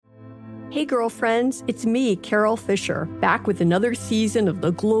Hey girlfriends, it's me, Carol Fisher, back with another season of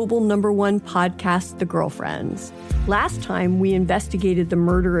the global #1 podcast, The Girlfriends. Last time, we investigated the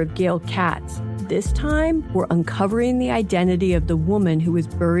murder of Gail Katz. This time, we're uncovering the identity of the woman who was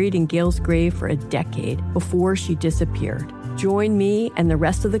buried in Gail's grave for a decade before she disappeared. Join me and the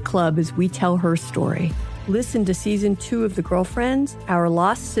rest of the club as we tell her story. Listen to Season 2 of The Girlfriends, Our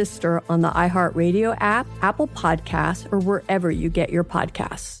Lost Sister on the iHeartRadio app, Apple Podcasts, or wherever you get your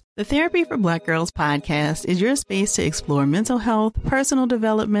podcasts. The Therapy for Black Girls podcast is your space to explore mental health, personal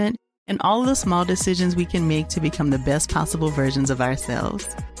development, and all of the small decisions we can make to become the best possible versions of ourselves.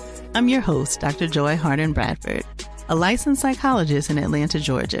 I'm your host, Dr. Joy Harden Bradford, a licensed psychologist in Atlanta,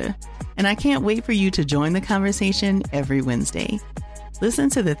 Georgia, and I can't wait for you to join the conversation every Wednesday. Listen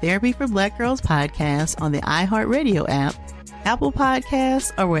to the Therapy for Black Girls podcast on the iHeartRadio app, Apple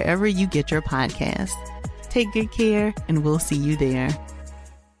Podcasts, or wherever you get your podcasts. Take good care, and we'll see you there.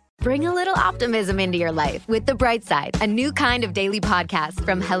 Bring a little optimism into your life with The Bright Side, a new kind of daily podcast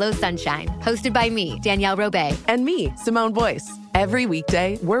from Hello Sunshine, hosted by me, Danielle Robay. And me, Simone Boyce. Every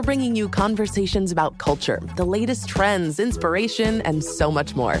weekday, we're bringing you conversations about culture, the latest trends, inspiration, and so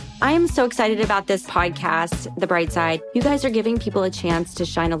much more. I am so excited about this podcast, The Bright Side. You guys are giving people a chance to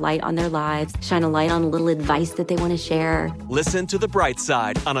shine a light on their lives, shine a light on a little advice that they want to share. Listen to The Bright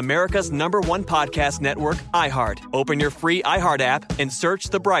Side on America's #1 podcast network, iHeart. Open your free iHeart app and search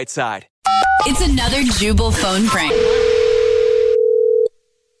The Bright Side. It's another Jubal phone prank.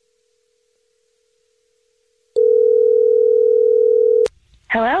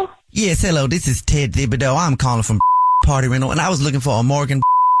 Hello? Yes, hello. This is Ted Thibodeau. I'm calling from Party Rental, and I was looking for a Morgan.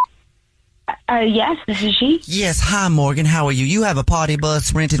 Yes, this is she. Yes, hi, Morgan. How are you? You have a party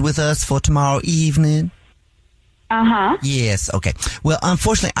bus rented with us for tomorrow evening? Uh-huh. Yes, okay. Well,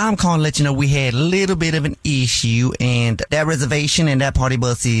 unfortunately, I'm calling to let you know we had a little bit of an issue, and that reservation and that party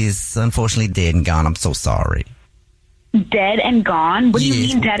bus is unfortunately dead and gone. I'm so sorry. Dead and gone? What do you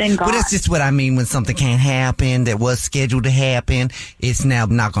mean dead and gone? Well, that's just what I mean when something can't happen that was scheduled to happen. It's now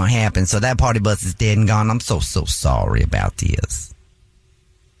not going to happen. So that party bus is dead and gone. I'm so sorry about this.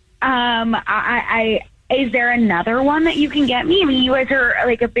 Is there another one that you can get me? I mean, you guys are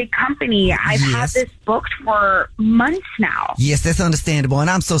like a big company. I've had this booked for months now. Yes, that's understandable, and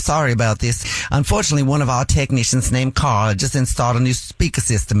I'm so sorry about this. Unfortunately, one of our technicians named Carl just installed a new speaker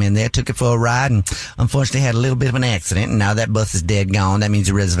system in there, took it for a ride, and unfortunately had a little bit of an accident, and now that bus is dead gone. That means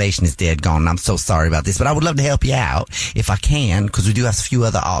your reservation is dead gone, and I'm so sorry about this, but I would love to help you out if I can, because we do have a few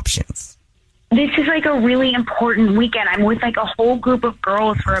other options. This is like a really important weekend. I'm with like a whole group of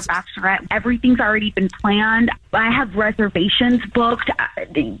girls for a bachelorette. Everything's already been planned. I have reservations booked.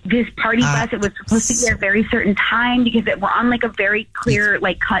 This party bus, it was supposed to be at a very certain time because we're on like a very clear,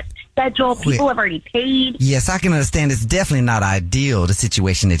 like cut schedule. People have already paid. Yes, I can understand. It's definitely not ideal, the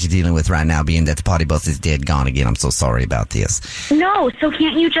situation that you're dealing with right now, being that the party bus is dead gone again. I'm so sorry about this. No, so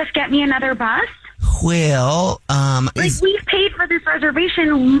can't you just get me another bus? Well, we've paid for this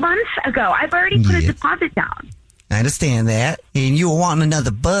reservation months ago. I've already put a deposit down. I understand that. And you were wanting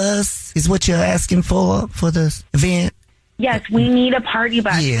another bus, is what you're asking for this event? Yes, we need a party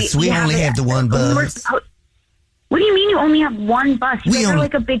bus. Yes, we only have the one bus. What do you mean you only have one bus? You guys are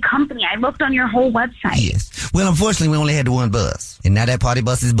like a big company. I looked on your whole website. Yes. Well, unfortunately, we only had the one bus. And now that party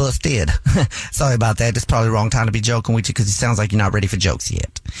bus is busted. Sorry about that. It's probably the wrong time to be joking with you because it sounds like you're not ready for jokes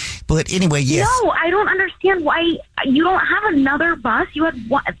yet. But anyway, yes. No, I don't understand why you don't have another bus. You had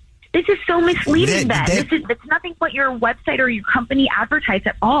one. This is so misleading, it's nothing but your website or your company advertised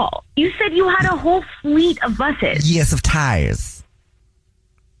at all. You said you had a whole fleet of buses. Yes, of tires.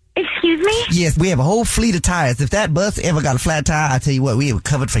 Excuse me? Yes, we have a whole fleet of tires. If that bus ever got a flat tire, I tell you what, we have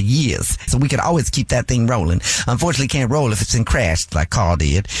covered for years. So we could always keep that thing rolling. Unfortunately, can't roll if it's been crashed like Carl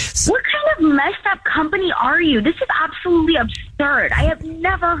did. So, what kind of messed up company are you? This is absolutely absurd. I have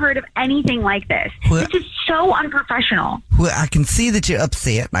never heard of anything like this. This is so unprofessional. Well, I can see that you're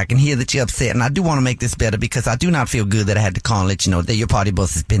upset. I can hear that you're upset. And I do want to make this better because I do not feel good that I had to call and let you know that your party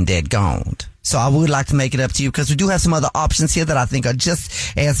bus has been dead gone. So I would like to make it up to you because we do have some other options here that I think are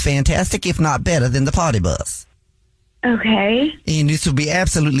just as fantastic, if not better, than the party bus. Okay. And this will be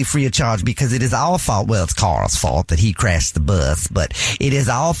absolutely free of charge because it is our fault. Well, it's Carl's fault that he crashed the bus, but it is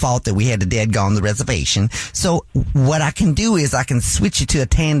our fault that we had to dead gone the reservation. So what I can do is I can switch you to a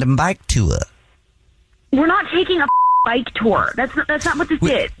tandem bike tour. We're not taking a bike tour. That's not what this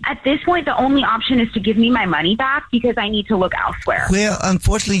is. At this point, the only option is to give me my money back because I need to look elsewhere. Well,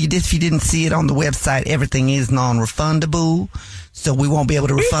 unfortunately, if you didn't see it on the website, everything is non-refundable, so we won't be able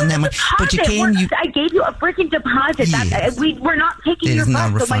to refund that money. But you can. I gave you a freaking deposit. Yes. We're not taking your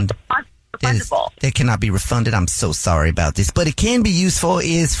bus, so my deposit is refundable. That cannot be refunded. I'm so sorry about this. But it can be useful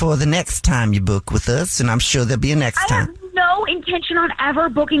is for the next time you book with us, and I'm sure there'll be a next time. I have no intention on ever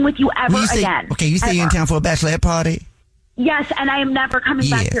booking with you ever again. Okay, you say you're in town for a bachelorette party? Yes, and I am never coming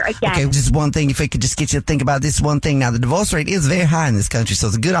back here again. Okay, just one thing, if I could just get you to think about this one thing. Now, the divorce rate is very high in this country, so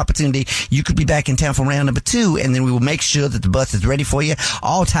it's a good opportunity. You could be back in town for round number 2, and then we will make sure that the bus is ready for you,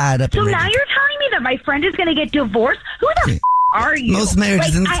 all tied up. So now you're telling me that my friend is going to get divorced? Who the are you? Most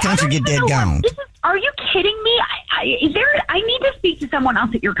marriages in this country get dead gone. Are you kidding me? I need to speak to someone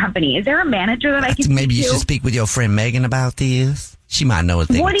else at your company. Is there a manager that I can Maybe you speak to? should speak with your friend Megan about this. She might know a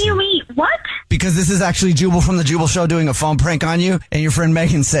thing. What do you mean? What? Because this is actually Jubal from the Jubal Show doing a phone prank on you, and your friend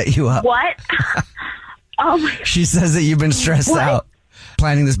Megan set you up. What? Oh my! She says that you've been stressed out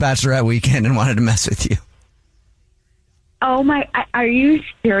planning this bachelorette weekend and wanted to mess with you. Oh my! Are you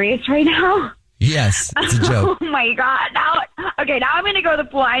serious right now? Yes, it's a joke. Oh my God! Now I'm going to go to the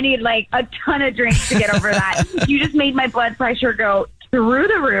pool. I need like a ton of drinks to get over that. You just made my blood pressure go through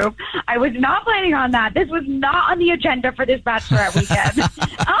the roof. I was not planning on that. This was not on the agenda for this bachelorette weekend.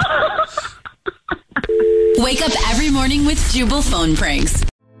 Wake up every morning with Jubal phone pranks.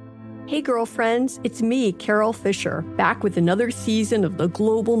 Hey girlfriends, it's me, Carol Fisher, back with another season of the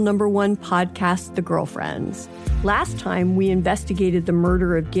global #1 podcast, The Girlfriends. Last time, we investigated the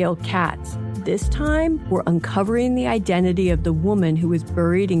murder of Gail Katz. This time, we're uncovering the identity of the woman who was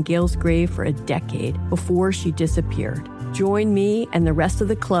buried in Gail's grave for a decade before she disappeared. Join me and the rest of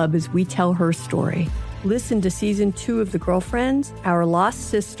the club as we tell her story. Listen to Season 2 of The Girlfriends, Our Lost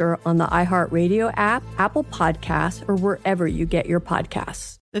Sister on the iHeartRadio app, Apple Podcasts, or wherever you get your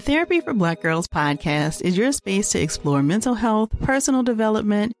podcasts. The Therapy for Black Girls podcast is your space to explore mental health, personal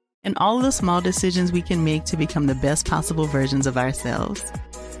development, and all of the small decisions we can make to become the best possible versions of ourselves.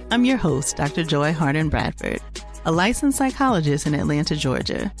 I'm your host, Dr. Joy Harden Bradford, a licensed psychologist in Atlanta,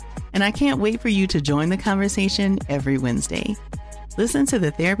 Georgia, and I can't wait for you to join the conversation every Wednesday. Listen to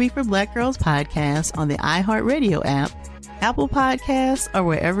the Therapy for Black Girls podcast on the iHeartRadio app, Apple Podcasts, or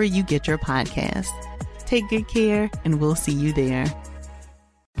wherever you get your podcasts. Take good care, and we'll see you there.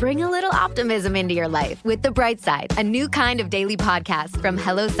 Bring a little optimism into your life with The Bright Side, a new kind of daily podcast from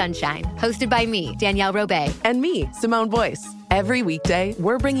Hello Sunshine, hosted by me, Danielle Robay. And me, Simone Boyce. Every weekday,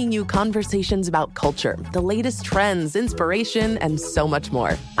 we're bringing you conversations about culture, the latest trends, inspiration, and so much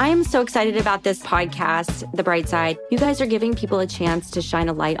more. I am so excited about this podcast, The Bright Side. You guys are giving people a chance to shine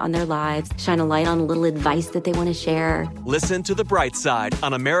a light on their lives, shine a light on a little advice that they want to share. Listen to The Bright Side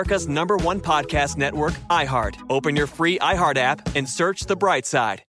on America's #1 podcast network, iHeart. Open your free iHeart app and search The Bright Side.